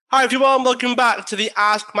Hi everyone, welcome back to the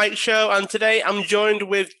Ask Mike show, and today I'm joined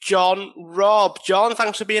with John Robb. John,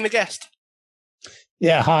 thanks for being a guest.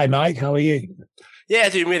 Yeah, hi Mike, how are you? Yeah,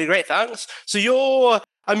 doing really great, thanks. So you're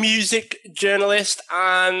a music journalist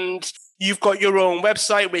and you've got your own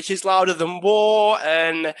website, which is Louder Than War,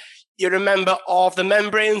 and you're a member of the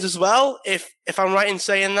Membranes as well, if I'm right in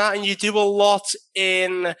saying that, and you do a lot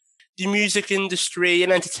in the music industry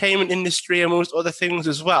and entertainment industry amongst other things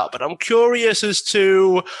as well. But I'm curious as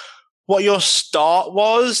to what your start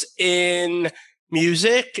was in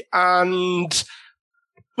music, and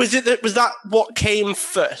was that what came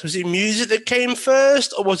first? Was it music that came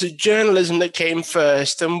first, or was it journalism that came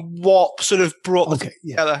first? And what sort of brought them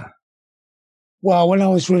together? Well, when I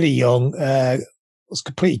was really young, I was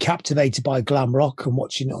completely captivated by glam rock and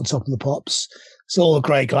watching it on Top of the Pops. It's all the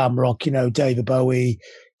great glam rock, David Bowie,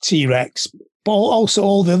 T-Rex, but also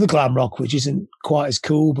all the other glam rock, which isn't quite as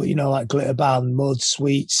cool, but like Glitter Band, Mud,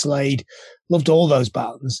 Sweet, Slade, loved all those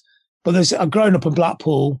bands. But I've grown up in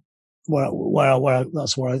Blackpool, where I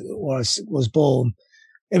was born.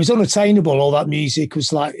 It was unattainable. All that music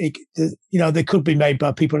was like, they could be made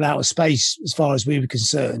by people in outer space as far as we were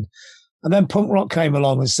concerned. And then punk rock came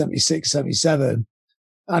along in 76, 77.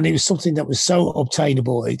 And it was something that was so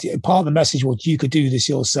obtainable. Part of the message was you could do this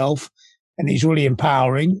yourself. And it was really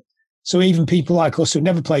empowering. So even people like us who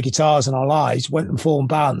never played guitars in our lives went and formed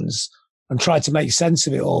bands and tried to make sense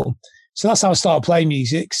of it all. So that's how I started playing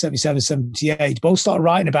music, 77, 78. But I started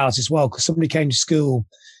writing about it as well, because somebody came to school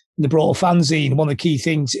and they brought a fanzine. One of the key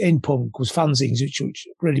things in punk was fanzines, which were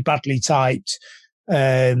really badly typed,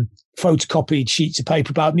 photocopied sheets of paper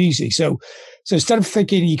about music. So instead of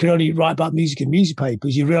thinking you could only write about music in music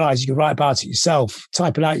papers, you realize you could write about it yourself,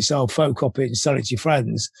 type it out yourself, photocopy it and sell it to your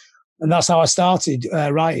friends. And that's how I started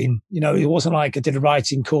writing. It wasn't like I did a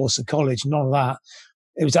writing course at college, none of that.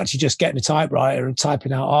 It was actually just getting a typewriter and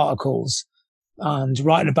typing out articles and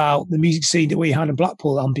writing about the music scene that we had in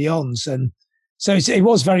Blackpool and beyond. And so it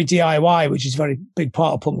was very DIY, which is a very big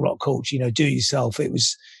part of punk rock culture, do it yourself. It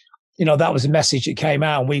was, that was a message that came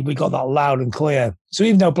out, and we got that loud and clear. So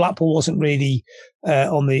even though Blackpool wasn't really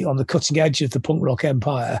on the cutting edge of the punk rock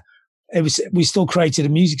empire, we still created a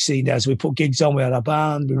music scene there. So we put gigs on, we had our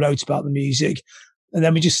band, we wrote about the music. And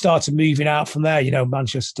then we just started moving out from there,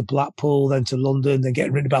 Manchester to Blackpool, then to London, then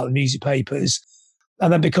getting written about the music papers.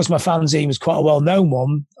 And then because my fanzine was quite a well-known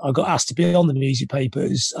one, I got asked to be on the music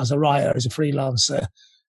papers as a writer, as a freelancer.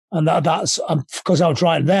 And that's because I was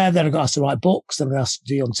writing there. Then I got asked to write books. Then I got asked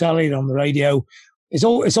to do on telly and on the radio. It's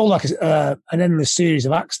all like an endless series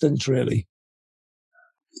of accidents, really.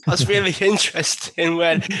 That's really interesting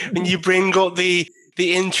when you bring up the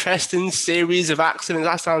interesting series of accidents.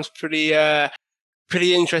 That sounds pretty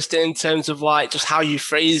interesting in terms of like just how you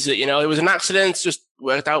phrase it. It was an accident, just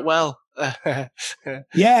worked out well. Yeah,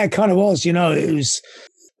 it kind of was. It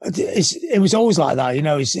was always like that.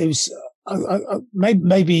 It was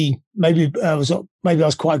maybe I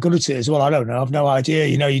was quite good at it as well. I don't know. I've no idea.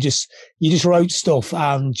 You just wrote stuff,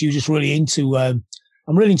 and you just really into.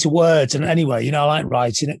 I'm really into words, and anyway, I like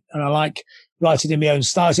writing it, and I like writing in my own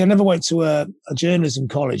style. See, I never went to a journalism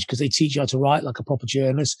college because they teach you how to write like a proper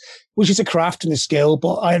journalist, which is a craft and a skill,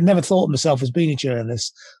 but I had never thought of myself as being a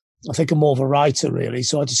journalist. I think I'm more of a writer, really.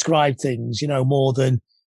 So I describe things, more than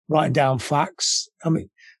writing down facts. I mean,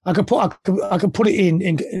 I could put it in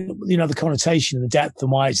the connotation and the depth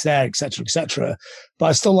and why it's there, et cetera, but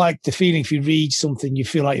I still like the feeling if you read something, you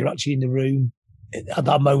feel like you're actually in the room at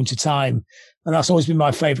that moment of time. And that's always been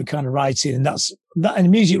my favorite kind of writing. And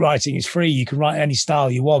and music writing is free. You can write any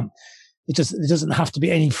style you want. It doesn't have to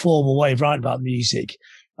be any formal way of writing about music.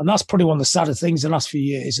 And that's probably one of the sadder things in the last few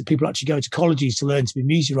years, that people actually go to colleges to learn to be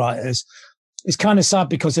music writers. It's kind of sad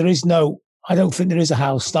because I don't think there is a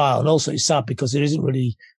house style. And also it's sad because there isn't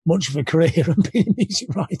really much of a career in being a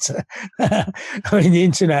music writer. I mean, the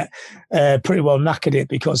internet pretty well knackered it,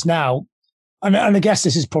 because now, and I guess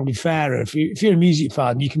this is probably fairer. If you're a music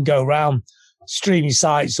fan, you can go around streaming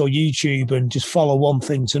sites or YouTube and just follow one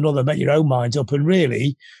thing to another, make your own mind up. And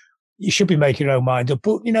really, you should be making your own mind up.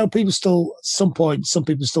 But, people still, at some point, some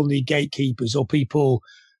people still need gatekeepers, or people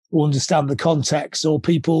who understand the context, or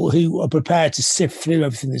people who are prepared to sift through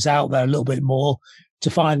everything that's out there a little bit more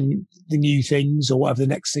to find the new things or whatever the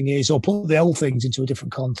next thing is, or put the old things into a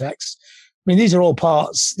different context. I mean, these are all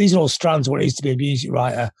strands of what it is to be a music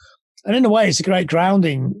writer. And in a way, it's a great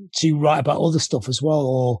grounding to write about other stuff as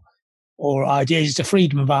well, or ideas. It's a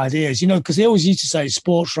freedom of ideas, because they always used to say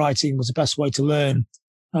sports writing was the best way to learn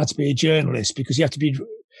how to be a journalist, because you have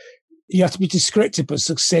to be descriptive but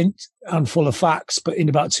succinct and full of facts, but in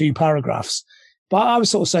about 2 paragraphs. But I would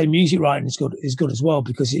sort of say music writing is good as well,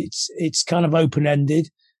 because it's kind of open-ended.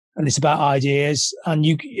 and it's about ideas, and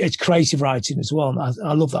it's creative writing as well. And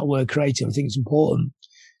I love that word creative. I think it's important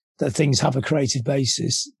that things have a creative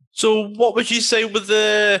basis. So what would you say were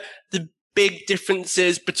the big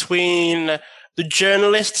differences between the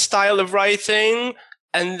journalist style of writing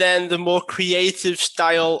and then the more creative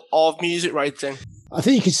style of music writing? I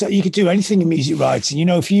think you could do anything in music writing. You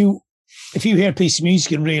know, if you hear a piece of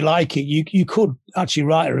music and really like it, you could actually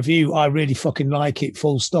write a review. I really fucking like it,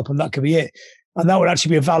 full stop, and that could be it. And that would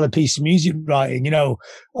actually be a valid piece of music writing, you know.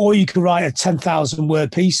 Or you could write a 10,000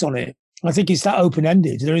 word piece on it. I think it's that open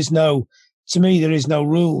ended. To me, there is no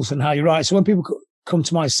rules on how you write. So when people come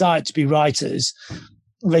to my site to be writers,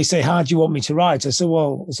 they say, "How do you want me to write?" I say,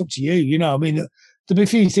 "Well, it's up to you." You know, I mean, there'll be a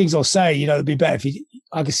few things I'll say. You know, it'd be better if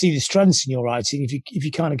I can see the strengths in your writing.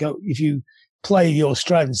 If you play your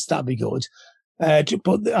strengths, that'd be good.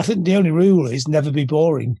 But I think the only rule is never be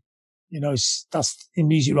boring. You know, that's in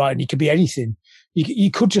music writing. You could be anything.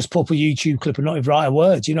 You could just put up a YouTube clip and not even write a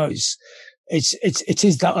word. You know, it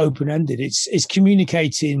is that open ended. It's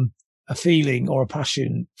communicating a feeling or a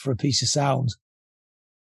passion for a piece of sound.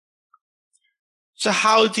 So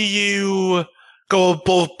how do you go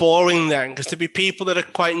above boring then? Because to be people that are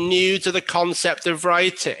quite new to the concept of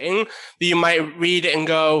writing, that you might read it and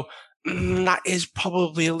go, that is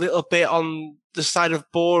probably a little bit on the side of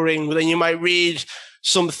boring. But then you might read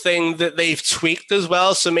something that they've tweaked as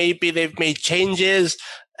well. So maybe they've made changes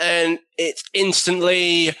and it's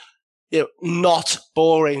instantly, not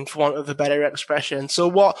boring, for want of a better expression. So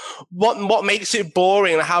what makes it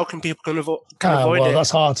boring, and how can people avoid it? That's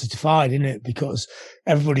hard to define, isn't it? Because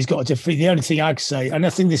everybody's got a different. The only thing I could say, and I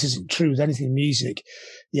think this isn't true with anything in music,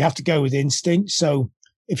 you have to go with instinct. So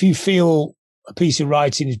if you feel a piece of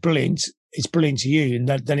writing is brilliant, it's brilliant to you, and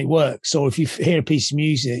then it works. Or if you hear a piece of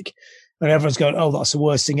music and everyone's going, "Oh, that's the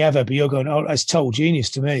worst thing ever," but you're going, "Oh, that's total genius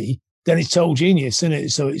to me," then it's total genius, isn't it?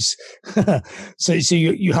 So it's so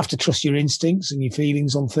you have to trust your instincts and your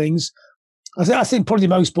feelings on things. I think probably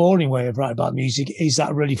the most boring way of writing about music is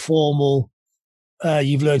that really formal,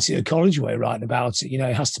 you've learned it at college way of writing about it. You know,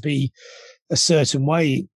 it has to be a certain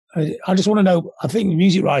way. I just want to know, I think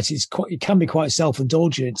music writing it can be quite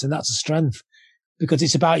self-indulgent, and that's a strength because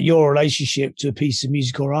it's about your relationship to a piece of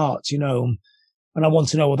music or art, you know, and I want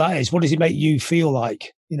to know what that is. What does it make you feel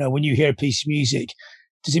like? You know, when you hear a piece of music,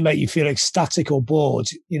 does it make you feel ecstatic or bored?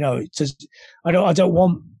 You know, I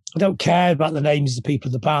don't care about the names of the people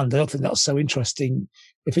of the band. I don't think that's so interesting.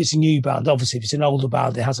 If it's a new band, obviously, if it's an older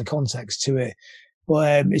band, it has a context to it.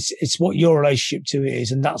 But it's what your relationship to it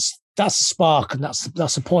is, and that's a spark, and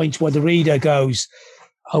that's a point where the reader goes,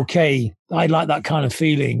 "Okay, I like that kind of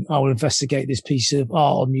feeling. I will investigate this piece of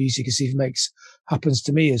art or music and see if it happens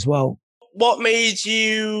to me as well." What made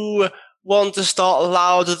you want to start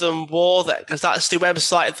Louder Than War then? Because that's the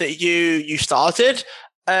website that you started.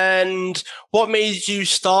 And what made you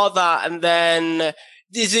start that? And then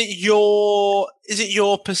is it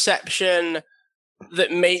your perception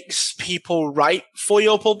that makes people write for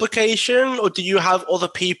your publication, or do you have other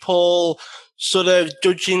people sort of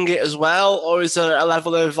judging it as well, or is there a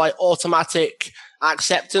level of like automatic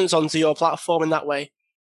acceptance onto your platform in that way?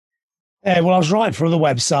 Well, I was writing for other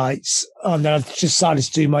websites, and then I just decided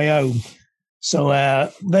to do my own. So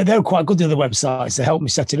they were quite good, the other websites. They helped me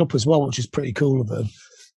set it up as well, which is pretty cool of them.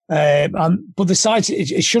 But the site,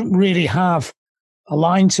 it shouldn't really have a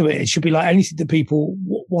line to it. It should be like anything that people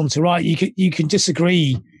want to write. You can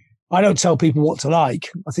disagree. I don't tell people what to like.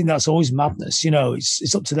 I think that's always madness. You know,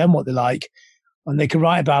 it's up to them what they like, and they can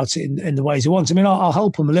write about it in the ways they want. I mean, I'll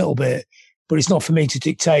help them a little bit, but it's not for me to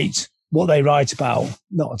dictate what they write about.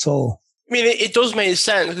 Not at all. I mean, it does make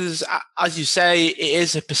sense because, as you say, it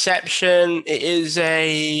is a perception. It is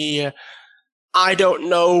I don't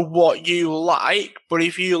know what you like, but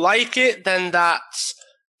if you like it, then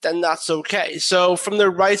that's okay. So from the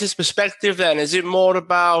writer's perspective, then, is it more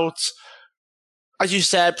about, as you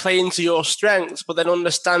said, playing to your strengths, but then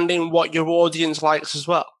understanding what your audience likes as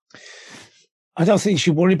well? I don't think you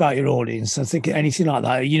should worry about your audience. I think anything like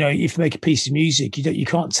that, you know, if you make a piece of music, you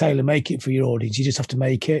can't tailor make it for your audience. You just have to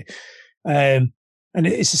make it. And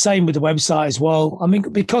it's the same with the website as well. I mean,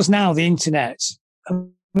 because now the internet, I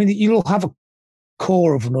mean, you'll have a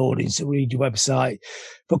core of an audience that read your website,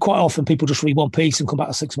 but quite often people just read one piece and come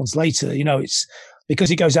back 6 months later. You know, it's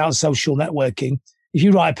because it goes out on social networking. If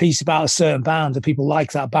you write a piece about a certain band and people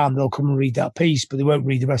like that band, they'll come and read that piece, but they won't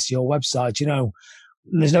read the rest of your website, you know.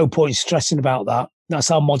 And there's no point stressing about that. That's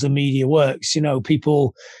how modern media works. You know,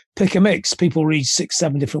 people pick a mix. People read 6,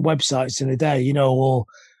 7 different websites in a day, you know,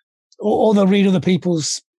 or they'll read what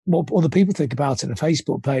other people think about it. A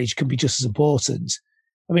Facebook page can be just as important.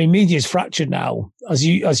 I mean, media is fractured now, as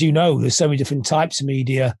you know. There's so many different types of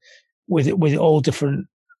media, with all different.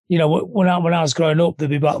 You know, when I was growing up, there'd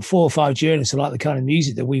be about 4 or 5 journalists who like the kind of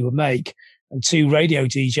music that we would make, and 2 radio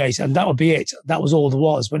DJs, and that would be it. That was all there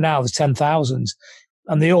was. But now there's 10,000,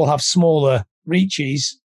 and they all have smaller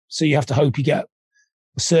reaches, so you have to hope you get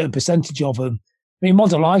a certain percentage of them. I mean,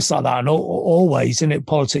 modern life's like that, and always, isn't it?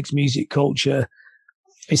 Politics, music, culture.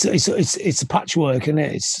 It's a patchwork, isn't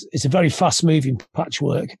it? It's a very fast moving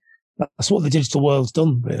patchwork. That's what the digital world's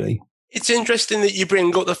done, really. It's interesting that you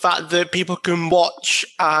bring up the fact that people can watch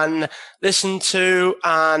and listen to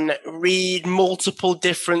and read multiple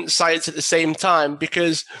different sites at the same time,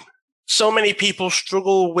 because so many people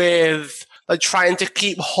struggle with trying to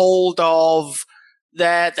keep hold of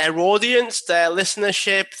their audience, their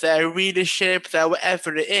listenership, their readership, their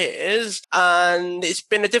whatever it is. And it's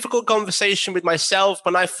been a difficult conversation with myself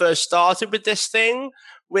when I first started with this thing,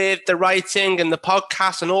 with the writing and the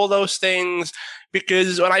podcast and all those things,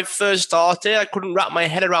 because when I first started, I couldn't wrap my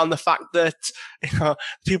head around the fact that,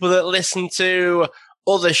 people that listen to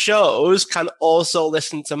other shows can also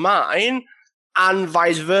listen to mine, and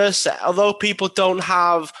vice versa. Although people don't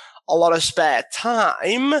have a lot of spare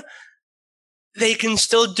time, they can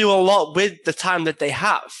still do a lot with the time that they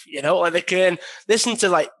have. They can listen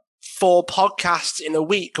to 4 podcasts in a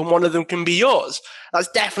week, and one of them can be yours. That's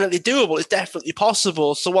definitely doable. It's definitely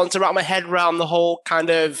possible. So once I wrap my head around the whole kind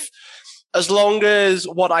of, as long as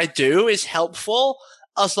what I do is helpful,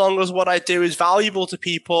 as long as what I do is valuable to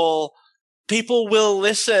people, people will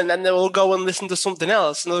listen, and they will go and listen to something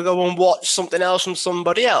else, and they'll go and watch something else from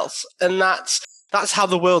somebody else. And that's how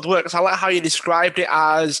the world works. I like how you described it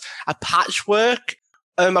as a patchwork.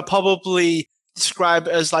 I probably describe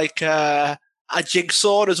it as like a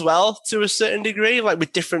jigsaw as well, to a certain degree,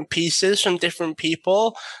 with different pieces from different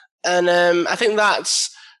people. And I think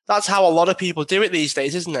that's how a lot of people do it these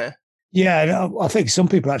days, isn't it? Yeah, I think some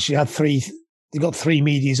people actually had 3. They got 3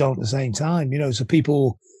 medias on at the same time. So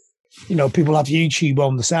people have YouTube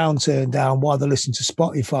on, the sound turned down while they listen to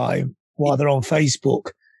Spotify, while they're on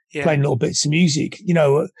Facebook. Yeah. Playing little bits of music,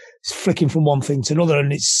 it's flicking from one thing to another.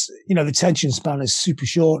 And it's, the attention span is super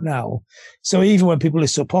short now. So even when people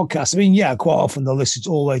listen to a podcast, I mean, yeah, quite often they'll listen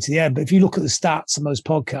all the way to the end. But if you look at the stats of most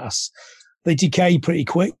podcasts, they decay pretty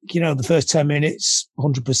quick. The first 10 minutes,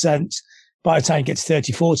 100%. By the time you get to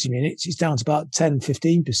 30, 40 minutes, it's down to about 10,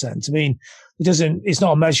 15%. I mean, it's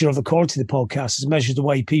not a measure of the quality of the podcast. It's a measure of the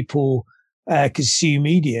way people consume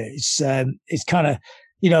media. It's kind of,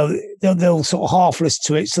 they'll sort of half listen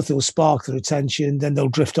to it, something will spark their attention, then they'll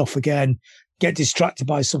drift off again, get distracted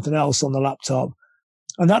by something else on the laptop.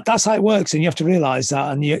 And that's how it works. And you have to realize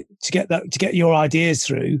that. And to get your ideas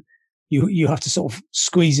through, you have to sort of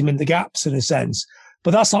squeeze them in the gaps in a sense. But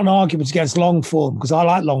that's not an argument against long form, because I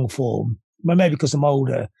like long form. Maybe because I'm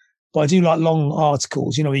older, but I do like long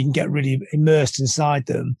articles, you can get really immersed inside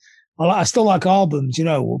them. I still like albums,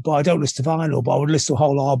 but I don't listen to vinyl, but I would listen to a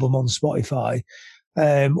whole album on Spotify.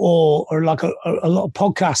 Or like a lot of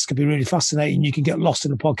podcasts can be really fascinating. You can get lost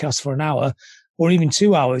in a podcast for an hour or even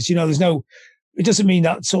 2 hours. It doesn't mean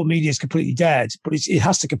that sort of media is completely dead, but it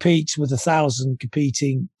has to compete with 1,000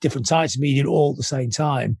 competing different types of media all at the same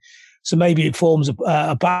time. So maybe it forms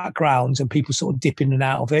a background and people sort of dip in and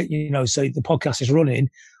out of it, so the podcast is running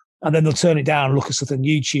and then they'll turn it down, look at something on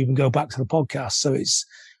YouTube and go back to the podcast. So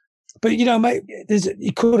but mate,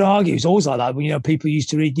 you could argue it's always like that. When, people used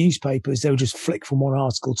to read newspapers, they would just flick from one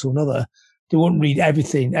article to another. They wouldn't read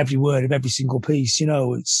everything, every word of every single piece,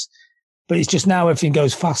 but it's just now everything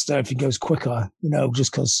goes faster, everything goes quicker,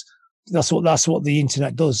 just because that's what the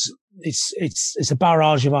internet does. It's a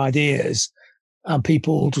barrage of ideas and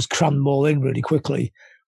people just cram them all in really quickly.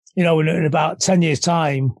 In about 10 years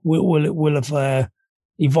time, we'll have,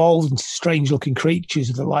 evolved into strange looking creatures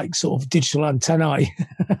that like sort of digital antennae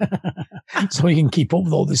so we can keep up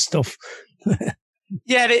with all this stuff.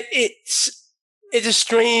 Yeah, it's a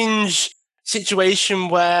strange situation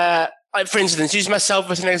where, for instance, use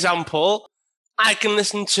myself as an example. I can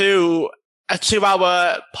listen to a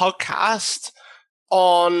 2-hour podcast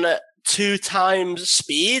on 2 times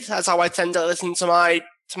speed. That's how I tend to listen to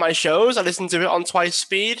my shows. I listen to it on twice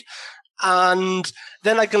speed, and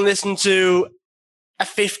then I can listen to a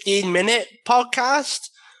 15-minute podcast,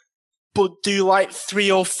 but do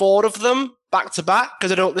 3 or 4 of them back to back,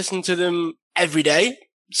 because I don't listen to them every day.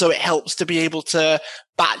 So it helps to be able to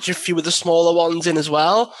batch a few of the smaller ones in as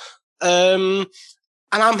well. And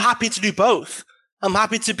I'm happy to do both. I'm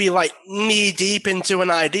happy to be knee deep into an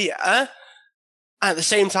idea. At the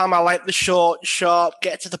same time, I like the short, sharp,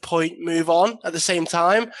 get to the point, move on at the same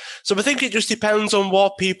time. So I think it just depends on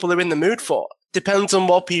what people are in the mood for. Depends on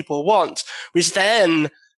what people want, which then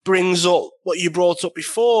brings up what you brought up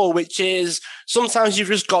before, which is sometimes you've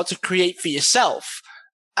just got to create for yourself.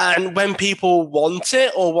 And when people want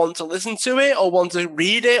it or want to listen to it or want to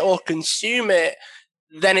read it or consume it,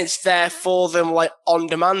 then it's there for them, like on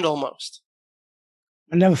demand almost.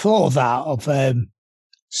 I never thought of that, of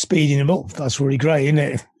speeding them up. That's really great, isn't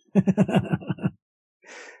it?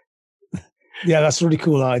 Yeah, that's a really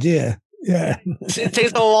cool idea. Yeah. It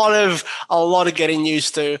takes a lot of getting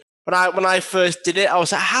used to. When I first did it, I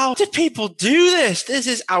was like, how did people do this? This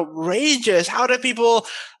is outrageous. How do people,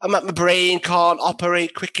 my brain can't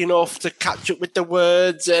operate quick enough to catch up with the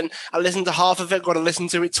words, and I listened to half of it, got to listen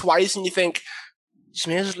to it twice, and you think,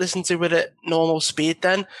 you may as well listen to it at normal speed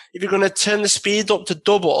then. If you're going to turn the speed up to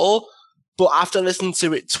double, but after listening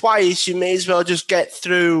to it twice, you may as well just get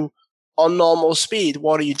through on normal speed.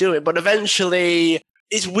 What are you doing? But eventually,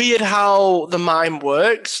 it's weird how the mind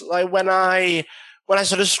works. Like when I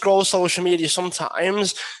sort of scroll social media,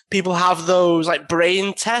 sometimes people have those like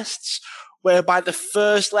brain tests whereby the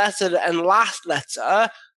first letter and last letter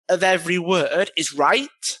of every word is right,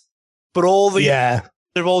 but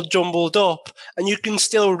they're all jumbled up and you can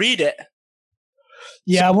still read it.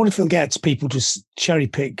 Yeah, I wonder if it gets people just cherry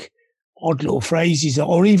pick odd little phrases,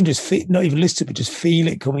 or even just not even listen to it, but just feel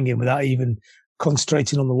it coming in without even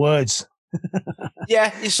concentrating on the words.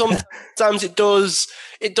 Yeah, sometimes it does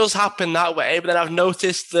happen that way, but then I've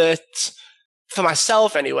noticed that for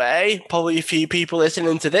myself anyway, probably a few people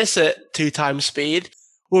listening to this at 2 times speed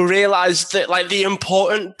will realize that like the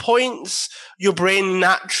important points, your brain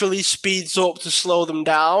naturally speeds up to slow them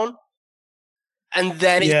down. And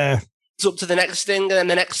then it's up to the next thing, and then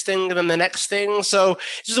the next thing, and then the next thing. So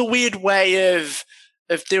it's just a weird way of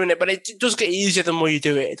doing it, but it does get easier the more you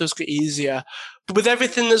do it. It does get easier. But with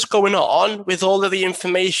everything that's going on, with all of the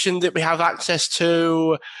information that we have access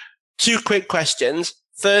to, 2 quick questions.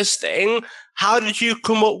 First thing, how did you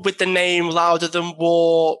come up with the name Louder Than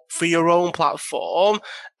War for your own platform?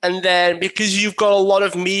 And then because you've got a lot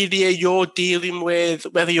of media you're dealing with,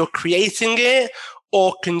 whether you're creating it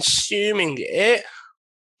or consuming it,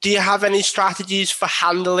 do you have any strategies for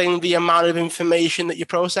handling the amount of information that you're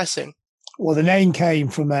processing? Well, the name came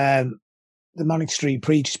from the Manic Street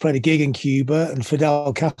Preachers played a gig in Cuba, and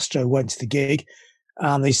Fidel Castro went to the gig,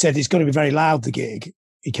 and they said it's going to be very loud, the gig.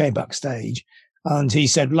 He came backstage, and he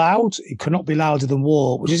said, loud? It cannot be louder than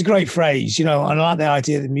war, which is a great phrase, and I like the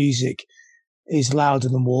idea that music is louder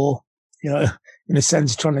than war, in a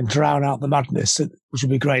sense, trying to drown out the madness, which would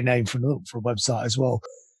be a great name for a website as well.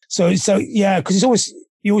 So yeah, because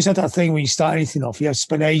you always have that thing when you start anything off, you have to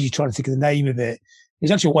spend ages trying to think of the name of it.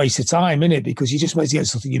 It's actually a waste of time, isn't it? Because you just want to get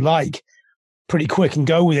something you like pretty quick and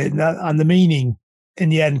go with it. And the meaning in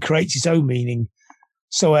the end creates its own meaning.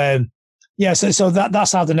 So, so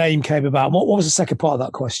that's how the name came about. What was the second part of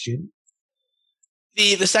that question?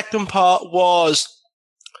 The second part was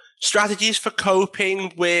strategies for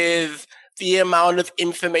coping with the amount of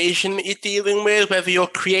information that you're dealing with, whether you're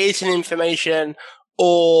creating information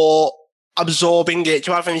or absorbing it.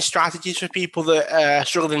 Do you have any strategies for people that are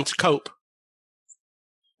struggling to cope?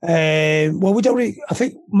 Well, we don't really, I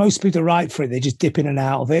think most people are right for it. They just dip in and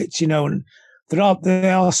out of it, and there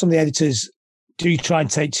are some of the editors do try and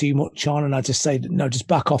take too much on, and I just say, no, just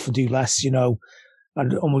back off and do less, and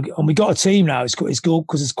we got a team now. It's good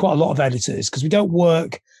because there's quite a lot of editors, because we don't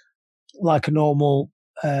work like a normal,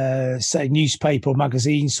 say, newspaper or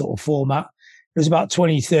magazine sort of format. There's about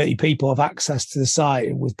 20, 30 people have access to the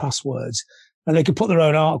site with passwords, and they can put their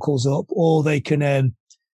own articles up, or they can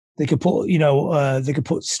put, they could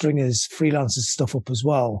put stringers, freelancers stuff up as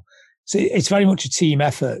well. So it's very much a team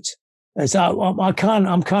effort. So I'm kind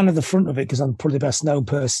of the front of it because I'm probably the best known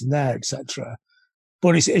person there, etc.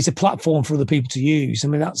 But it's a platform for other people to use. I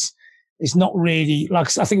mean, it's not really,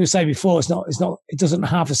 like I think we were saying before, it doesn't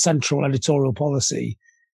have a central editorial policy.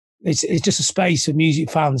 It's just a space for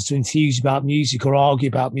music fans to enthuse about music or argue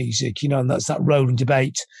about music, and that's that rolling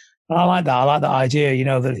debate. And I like that. I like that idea,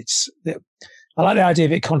 I like the idea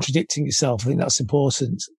of it contradicting itself. I think that's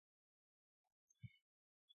important.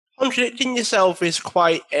 Contradicting yourself is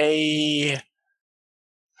quite an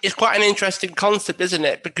interesting concept, isn't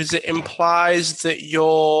it? Because it implies that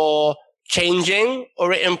you're changing,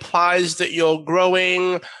 or it implies that you're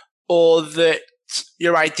growing, or that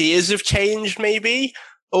your ideas have changed maybe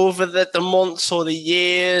over the months or the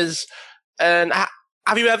years. And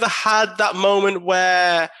have you ever had that moment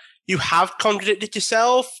where you have contradicted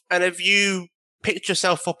yourself, and have you picked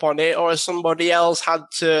yourself up on it, or has somebody else had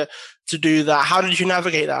to do that? How did you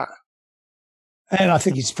navigate that? And I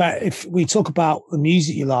think it's fair. If we talk about the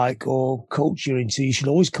music you like or culture you're into, you should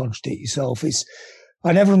always contradict yourself.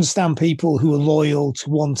 I never understand people who are loyal to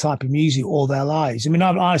one type of music all their lives. I mean,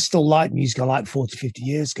 I still like music I liked 40, 50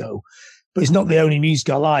 years ago, but it's not the only music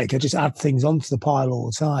I like. I just add things onto the pile all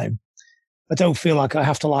the time. I don't feel like I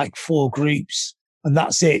have to like 4 groups and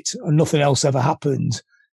that's it, and nothing else ever happened.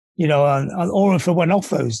 Or if I went off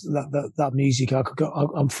that music,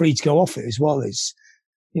 I'm free to go off it as well. It's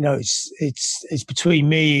between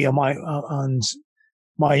me and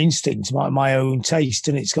my instinct, my own taste,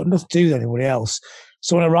 and it's got nothing to do with anybody else.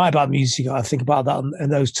 So when I write about music, I think about that in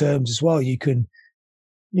those terms as well. You can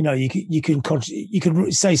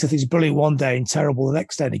say something's brilliant one day and terrible the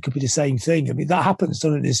next day, and it could be the same thing. I mean, that happens,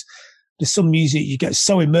 doesn't it? There's some music you get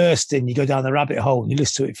so immersed in, you go down the rabbit hole and you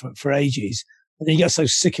listen to it for ages, and then you get so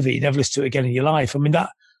sick of it, you never listen to it again in your life.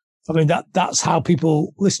 That's how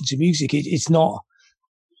people listen to music. It's not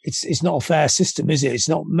a fair system, is it? It's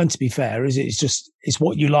not meant to be fair, is it? It's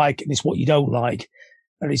what you like and it's what you don't like.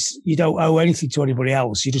 And you don't owe anything to anybody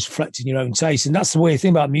else. You're just reflecting your own taste. And that's the weird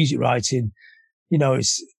thing about music writing. I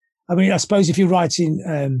suppose if you're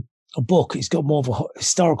writing a book, it's got more of a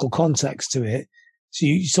historical context to it. So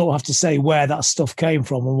you sort of have to say where that stuff came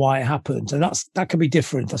from and why it happened. And that can be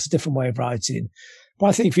different. That's a different way of writing. But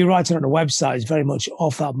I think if you're writing on a website, it's very much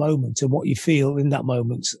of that moment and what you feel in that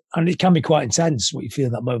moment. And it can be quite intense, what you feel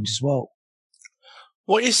in that moment as well.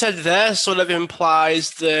 What you said there sort of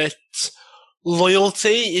implies that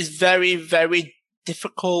loyalty is very, very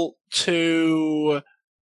difficult to,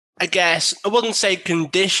 I guess, I wouldn't say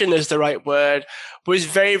condition is the right word, but it's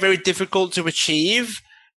very, very difficult to achieve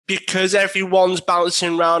because everyone's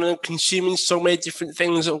bouncing around and consuming so many different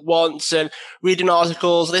things at once and reading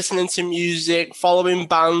articles, listening to music, following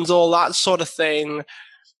bands, all that sort of thing.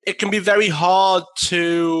 It can be very hard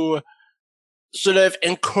to sort of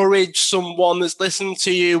encourage someone that's listened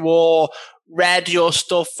to you or read your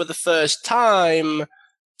stuff for the first time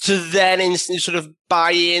to then instantly sort of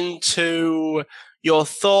buy into your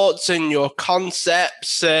thoughts and your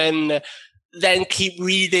concepts and then keep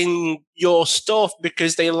reading your stuff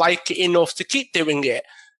because they like it enough to keep doing it,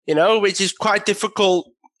 which is quite a difficult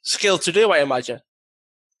skill to do, I imagine.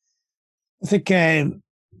 I think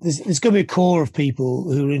there's going to be a core of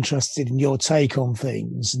people who are interested in your take on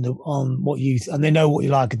things and on what and they know what you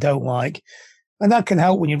like and don't like. And that can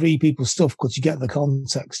help when you read people's stuff because you get the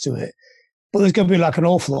context to it. But there's going to be like an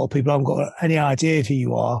awful lot of people who haven't got any idea of who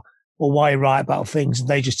you are or why you write about things, and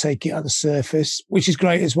they just take it at the surface, which is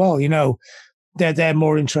great as well. They're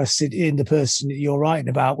more interested in the person that you're writing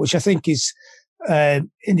about, which I think is, in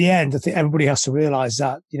the end, I think everybody has to realize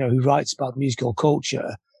that, who writes about musical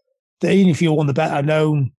culture, that even if you're one of the better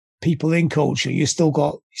known people in culture, you're still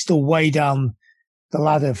way down the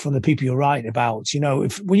ladder from the people you're writing about.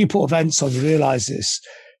 When you put events on, you realize this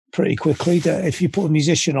pretty quickly, that if you put a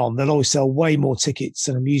musician on, they'll always sell way more tickets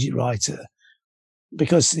than a music writer,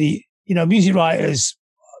 because music writers,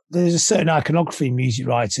 there's a certain iconography in music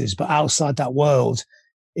writers, but outside that world,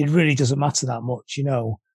 it really doesn't matter that much,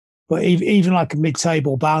 But even like a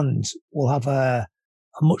mid-table band will have a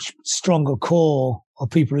much stronger core of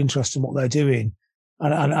people interested in what they're doing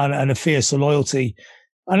and a fierce loyalty.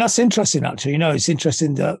 And that's interesting, actually. It's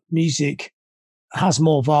interesting that music has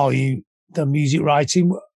more value than music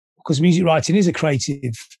writing, because music writing is a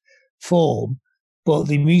creative form, but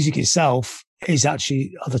the music itself is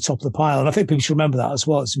actually at the top of the pile. And I think people should remember that as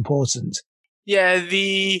well. It's important. Yeah,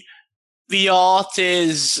 the art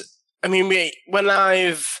is, when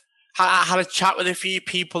I've had a chat with a few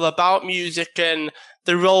people about music and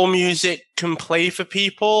the role music can play for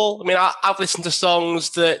people, I've listened to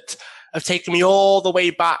songs that have taken me all the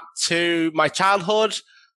way back to my childhood,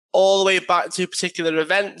 all the way back to particular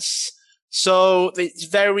events. So it's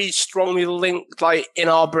very strongly linked, like, in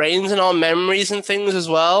our brains and our memories and things as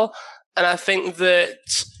well. And I think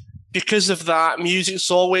that because of that,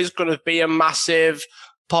 music's always going to be a massive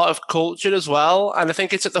part of culture as well. And I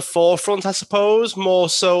think it's at the forefront, I suppose, more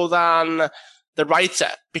so than the writer,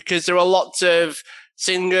 because there are lots of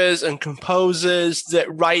singers and composers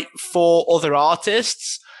that write for other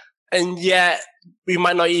artists. And yet we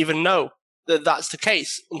might not even know that that's the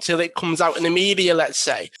case until it comes out in the media, let's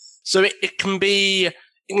say. So it can be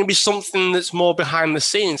something that's more behind the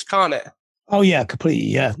scenes, can't it? Oh yeah, completely.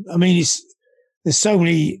 Yeah. There's so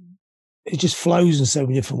many, it just flows in so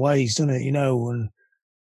many different ways, doesn't it? And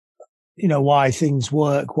why things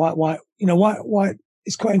work, why,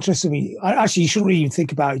 it's quite interesting. Actually, you shouldn't even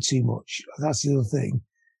think about it too much. That's the other thing.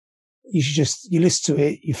 You should you listen to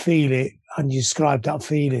it, you feel it, and you describe that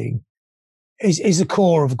feeling is the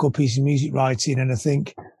core of a good piece of music writing. And I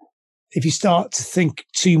think if you start to think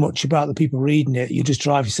too much about the people reading it, you just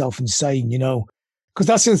drive yourself insane, because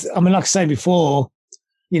that's, like I was saying before,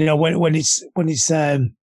 when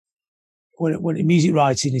music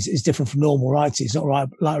writing is different from normal writing. It's not write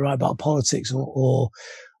about politics or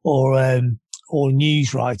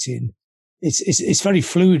news writing. It's very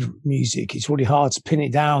fluid music. It's really hard to pin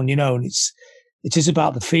it down, and it is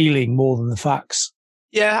about the feeling more than the facts.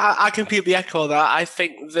 Yeah, I completely echo that. I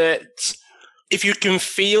think that if you can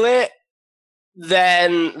feel it,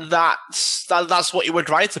 then that's what you would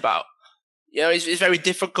write about. It's very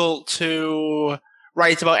difficult to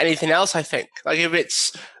write about anything else, I think. Like, if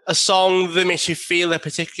it's a song that makes you feel a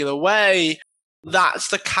particular way, that's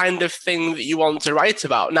the kind of thing that you want to write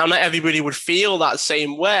about. Now, not everybody would feel that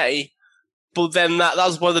same way, but then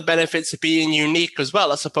that's one of the benefits of being unique as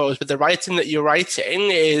well, I suppose. With the writing that you're writing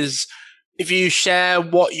is, if you share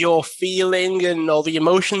what you're feeling and all the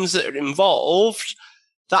emotions that are involved,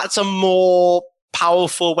 that's a more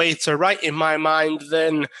powerful way to write, in my mind,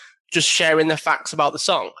 than just sharing the facts about the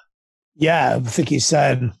song. Yeah, I think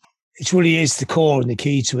it really is the core and the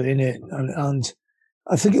key to it, isn't it? And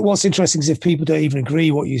I think what's interesting is if people don't even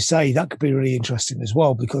agree what you say, that could be really interesting as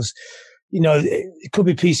well, because, it could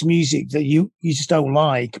be a piece of music that you just don't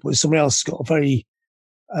like, but somebody else got a very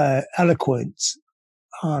eloquent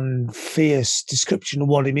and fierce description of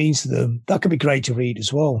what it means to them. That could be great to read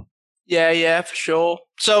as well. Yeah, for sure.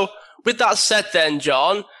 So with that said then,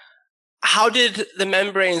 John, how did the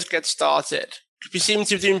Membranes get started? You seem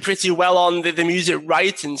to be doing pretty well on the music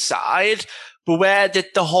writing side, but where did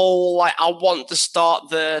the whole, I want to start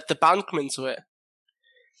the band come into it?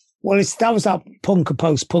 Well, that was that punk and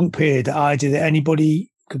post-punk period that I did, that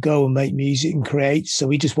anybody could go and make music and create. So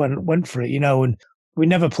we just went for it, and we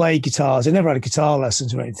never played guitars. I never had guitar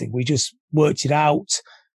lessons or anything. We just worked it out.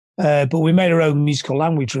 But we made our own musical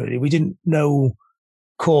language, really. We didn't know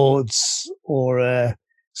chords or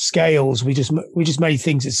scales. We just made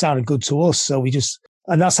things that sounded good to us. So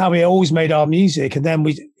and that's how we always made our music. And then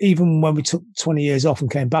even when we took 20 years off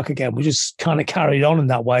and came back again, we just kind of carried on in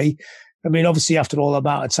that way. I mean, obviously, after all that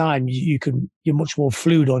amount of time, you're much more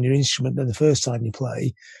fluid on your instrument than the first time you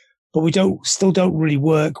play. But we still don't really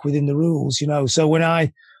work within the rules, So when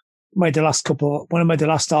I made the last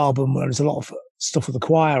album, where there's a lot of stuff with the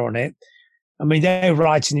choir on it, I mean, they're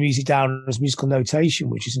writing the music down as musical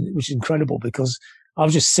notation, which is incredible, because I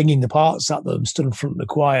was just singing the parts at them, stood in front of the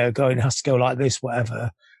choir, going, it has to go like this,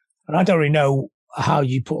 whatever. And I don't really know how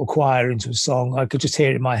you put a choir into a song. I could just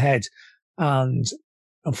hear it in my head, and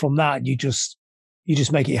from that, you just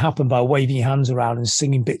make it happen by waving your hands around and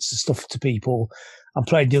singing bits of stuff to people and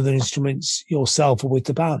playing the other instruments yourself or with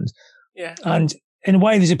the band. Yeah. And in a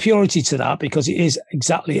way, there's a purity to that, because it is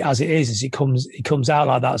exactly as it is, as it comes out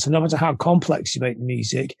like that. So no matter how complex you make the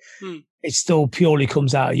music, it still purely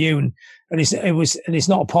comes out of you. And it's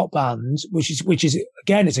not a pop band, which is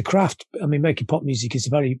again, it's a craft. I mean, making pop music is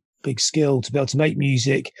a very big skill, to be able to make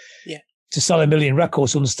music. Yeah. To sell 1 million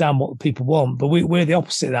records, to understand what people want. But we're the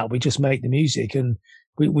opposite of that. We just make the music, and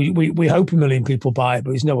we hope 1 million people buy it,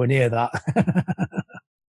 but it's nowhere near that.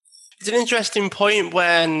 It's an interesting point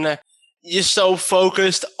when you're so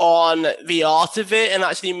focused on the art of it and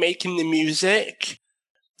actually making the music.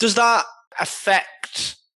 Does that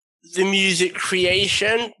affect the music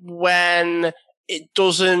creation when it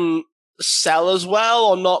doesn't sell as well,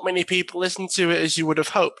 or not many people listen to it as you would have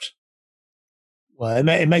hoped? Well,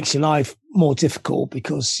 it makes your life more difficult,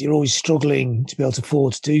 because you're always struggling to be able to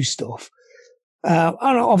afford to do stuff. And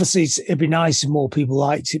obviously, it'd be nice if more people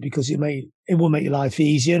liked it, because it will make your life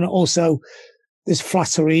easier. And also, there's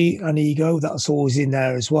flattery and ego that's always in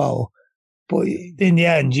there as well. But in the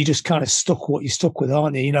end, you just kind of stuck what you're stuck with,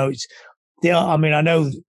 aren't you? I mean, I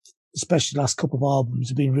know, especially the last couple of albums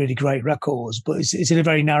have been really great records, but it's in a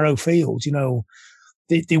very narrow field.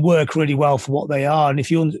 They work really well for what they are. And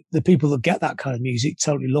the people that get that kind of music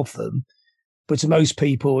totally love them. But to most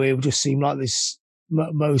people, it would just seem like this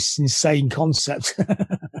most insane concept.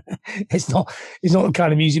 It's not the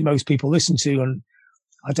kind of music most people listen to. And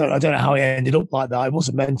I don't know how it ended up like that. It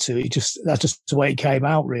wasn't meant to. That's just the way it came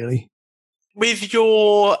out, really. With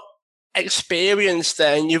your experience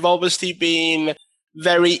then, you've obviously been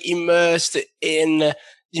very immersed in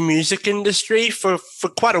the music industry for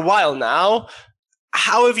quite a while now.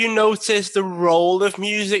 How have you noticed the role of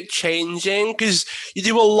music changing? Because you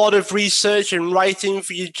do a lot of research and writing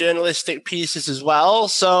for your journalistic pieces as well.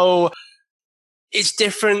 So it's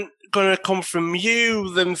different going to come from you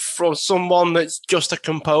than from someone that's just a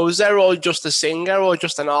composer or just a singer or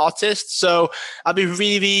just an artist. So I'd be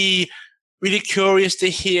really, really curious to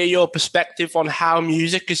hear your perspective on how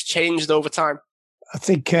music has changed over time. I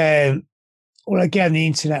think, again, the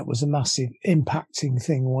internet was a massive impacting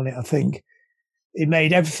thing, wasn't it? I think it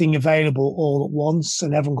made everything available all at once,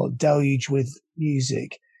 and everyone got deluged with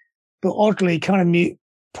music. But oddly, it kind of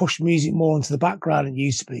pushed music more into the background than it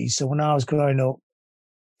used to be. So when I was growing up,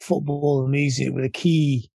 football and music were the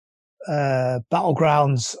key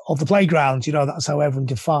battlegrounds of the playground. That's how everyone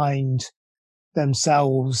defined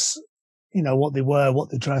themselves, what they were, what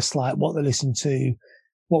they dressed like, what they listened to,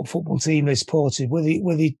 what football team they supported, were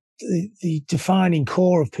the defining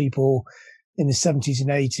core of people in the 70s and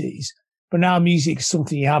 80s. But now music is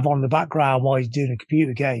something you have on in the background while you're doing a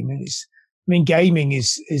computer game. And gaming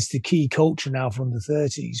is the key culture now for under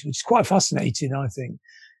 30s, which is quite fascinating, I think.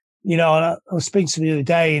 I was speaking to them the other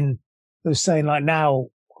day, and they were saying, like, now,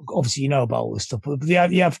 obviously, about all this stuff, but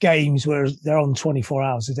you have games where they're on 24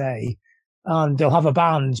 hours a day, and they'll have a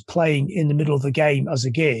band playing in the middle of the game as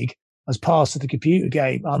a gig, as part of the computer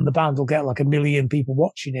game, and the band will get like 1 million people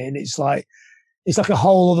watching it. And it's like a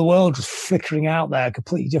whole other world just flickering out there,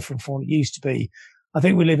 completely different from what it used to be. I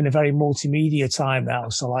think we live in a very multimedia time now.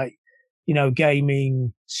 So like,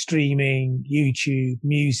 gaming, streaming, YouTube,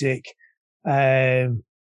 music,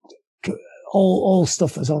 all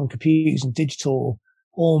stuff that's on computers and digital,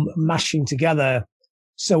 all mashing together.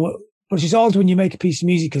 So, which is odd when you make a piece of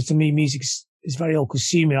music, because to me, music is very all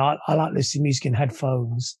consuming. I like listening to music in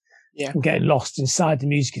headphones and getting lost inside the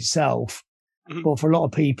music itself. Mm-hmm. But for a lot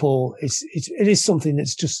of people, it is something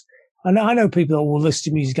that's just, and I know people that will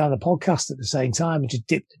listen to music and the podcast at the same time and just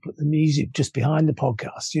put the music just behind the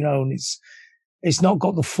podcast, and it's not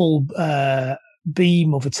got the full,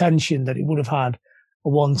 beam of attention that it would have had at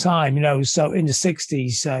one time, So in the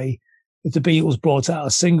 60s, say, if the Beatles brought out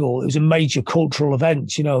a single, it was a major cultural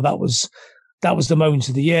event, that was the moment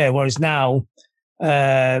of the year. Whereas now,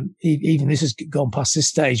 even this has gone past this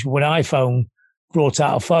stage, but when iPhone brought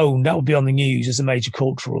out a phone, that would be on the news as a major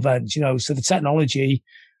cultural event, So the technology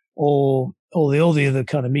or all the other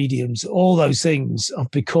kind of mediums, all those things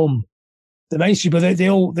have become the mainstream, but they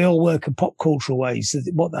all work in pop cultural ways. So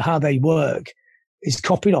how they work is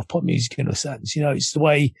copied off pop music in a sense. It's the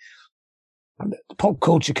way pop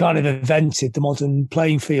culture kind of invented the modern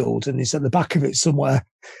playing field, and it's at the back of it somewhere.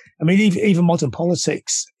 I mean, even modern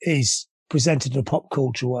politics is presented in a pop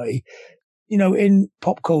culture way. In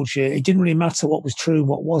pop culture, it didn't really matter what was true and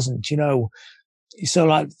what wasn't, So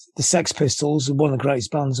like the Sex Pistols are one of the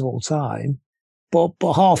greatest bands of all time, but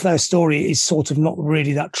half their story is sort of not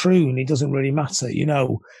really that true, and it doesn't really matter,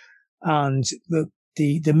 And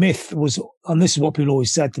the myth was, and this is what people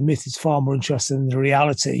always said, the myth is far more interesting than the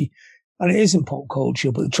reality. And it isn't pop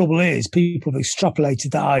culture, but the trouble is people have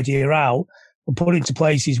extrapolated that idea out and put it into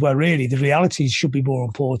places where really the realities should be more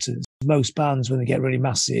important. Most bands, when they get really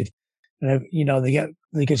massive, they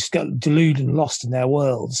just get deluded and lost in their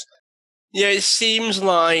worlds. Yeah, it seems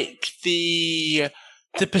like the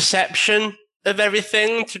perception of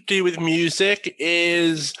everything to do with music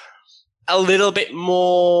is a little bit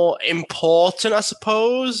more important, I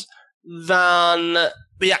suppose, than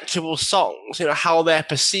the actual songs, how they're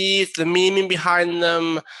perceived, the meaning behind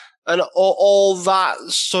them, and all that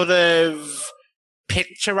sort of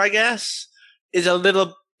picture, I guess, is a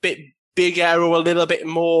little bit bigger or a little bit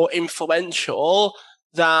more influential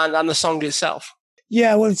than the song itself.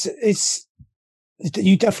 Yeah, well, it's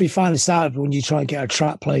you definitely find this out when you try and get a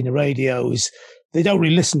track playing the radio. Is they don't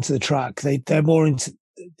really listen to the track. They're more into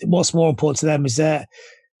what's more important to them is their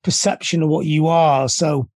perception of what you are.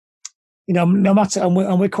 So, no matter, and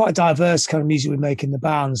we're quite a diverse kind of music we make in the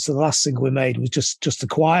band. So the last single we made was just a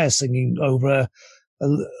choir singing over a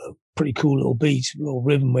pretty cool little beat, a little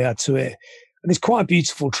rhythm we had to it. And it's quite a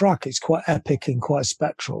beautiful track. It's quite epic and quite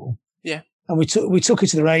spectral. Yeah. And we took it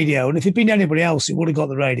to the radio. And if it'd been anybody else, it would have got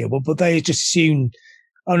the radio. But they just assumed,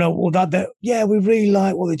 oh no, well yeah, we really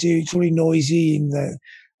like what they do. It's really noisy and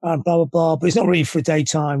blah, blah, blah. But it's not really for a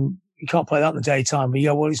daytime. You can't play that in the daytime. But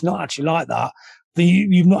well, it's not actually like that. But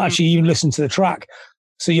you've not actually even listened to the track.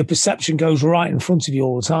 So your perception goes right in front of you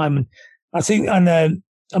all the time. And I think,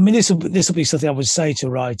 this will be something I would say to a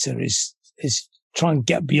writer is try and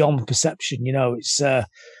get beyond perception. It's, at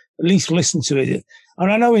least listen to it.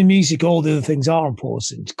 And I know in music, all the other things are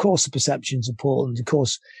important. Of course, the perception's important. Of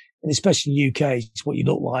course, and especially in the UK, it's what you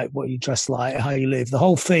look like, what you dress like, how you live. The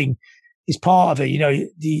whole thing is part of it.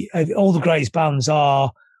 All the greatest bands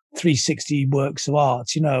are 360 works of art,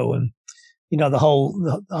 and,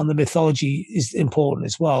 the mythology is important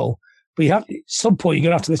as well. But at some point, you're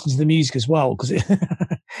going to have to listen to the music as well, because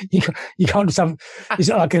you can't just have, it's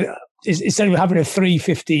not like instead of having a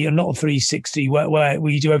 350 and not a 360 where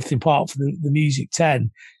you do everything apart from the music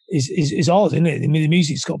 10 is odd, isn't it? I mean, the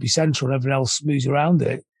music's got to be central and everything else moves around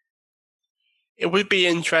it. It would be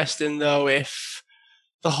interesting, though, if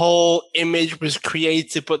the whole image was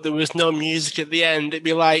created, but there was no music at the end. It'd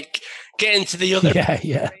be like getting to the other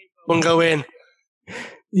and go in.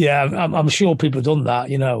 Yeah, I'm sure people have done that,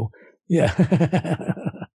 Yeah.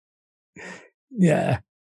 Yeah.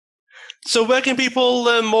 So where can people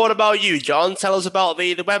learn more about you, John? Tell us about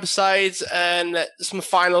the website and some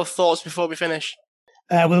final thoughts before we finish.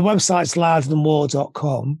 Well, the website's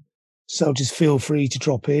louderthanwar.com. So just feel free to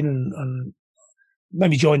drop in and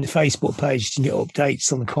maybe join the Facebook page to get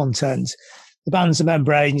updates on the content. The band's a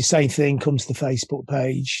membrane, the same thing, come to the Facebook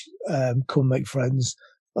page, come make friends.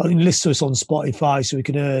 Listen to us on Spotify so we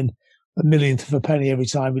can earn a millionth of a penny every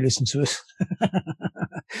time we listen to us.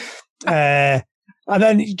 And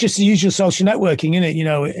then just the usual social networking, innit?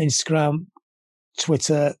 Instagram,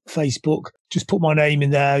 Twitter, Facebook. Just put my name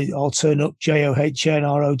in there. I'll turn up,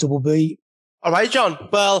 JOHNROBB. All right, John.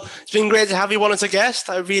 Well, it's been great to have you on as a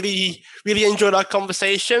guest. I really, really enjoyed our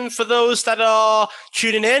conversation. For those that are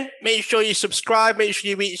tuning in, make sure you subscribe. Make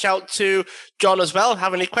sure you reach out to John as well.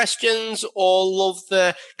 Have any questions or love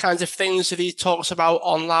the kinds of things that he talks about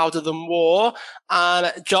on Louder Than War.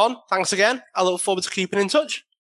 And John, thanks again. I look forward to keeping in touch.